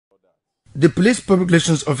The police public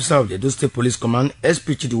relations officer of the Edo State Police Command,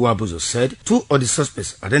 SP Chidi Nwabuzor, said 2 of the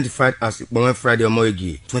suspects identified as Ikponwe Friday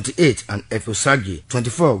Omoyegi, 28, and Efosagi,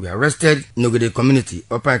 24, were arrested in Ogede community,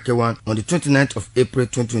 Upper Ikewan, on the 29th of April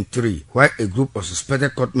 2023, while a group of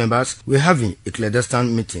suspected court members were having a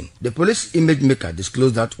clandestine meeting. The police image maker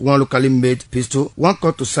disclosed that 1 locally made pistol, 1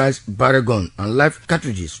 cut-to-size barrel gun, and live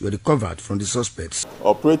cartridges were recovered from the suspects.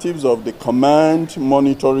 Operatives of the Command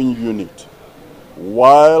Monitoring Unit,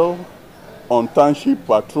 while on township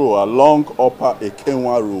patrol along Upper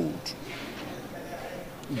Ekenwa Road,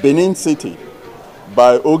 Benin City,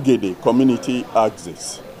 by Ogede Community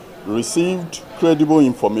Axis, received credible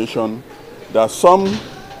information that some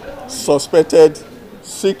suspected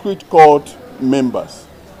secret court members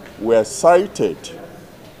were sighted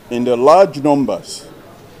in the large numbers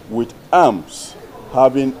with arms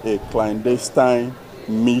having a clandestine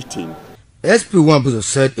meeting. SP Nwabuzor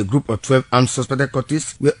said a group of 12 armed suspected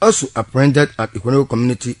cultists were also apprehended at Ikponwe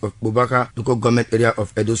community of Bobaka local government area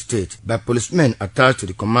of Edo State by policemen attached to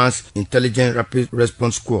the command's Intelligent Rapid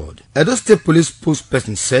Response Squad. Edo State Police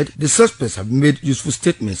spokesperson said the suspects have made useful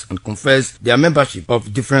statements and confessed their membership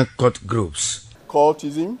of different cult groups.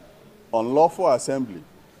 Cultism, unlawful assembly,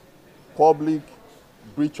 public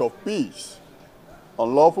breach of peace,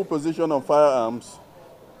 unlawful possession of firearms,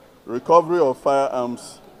 recovery of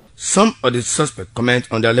firearms. Some of the suspects comment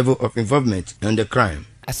on their level of involvement in the crime.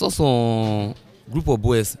 I saw some group of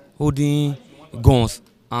boys holding guns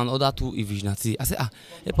and other 2 vigilantes. I said,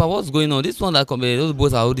 Epa, what's going on? This one that come, those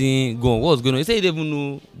boys are holding guns. What's going on? He said he didn't even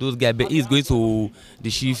know those guys, but he's going to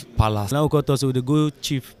the chief palace. Now we got us, we go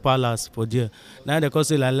chief palace for there. Now they can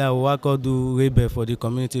say like we can do rebel for the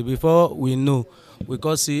community. Before we know, we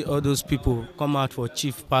can see all those people come out for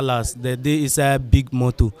chief palace. The day is a big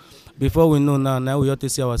motto. Before we know now we have to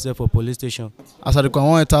see ourselves for police station. As I can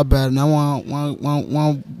one tab now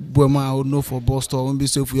one boy man I would know for bus stop. When be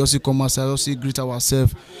safe, we also come outside, also greet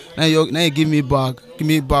ourselves. Now you give me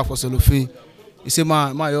back for cellophane. He say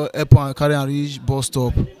my help and carry and reach bus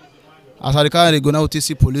stop. As I carry they go now to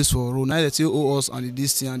see police for road. Now they say us and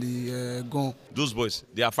this thing and the gun. Those boys,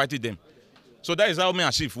 they are fighting them. So that is how me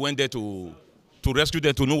and chief went there to rescue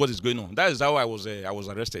them, to know what is going on. That is how I was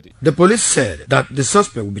arrested. The police said that the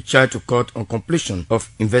suspect will be charged to court on completion of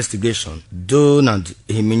investigation. Donald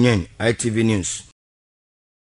Himinyen, ITV News.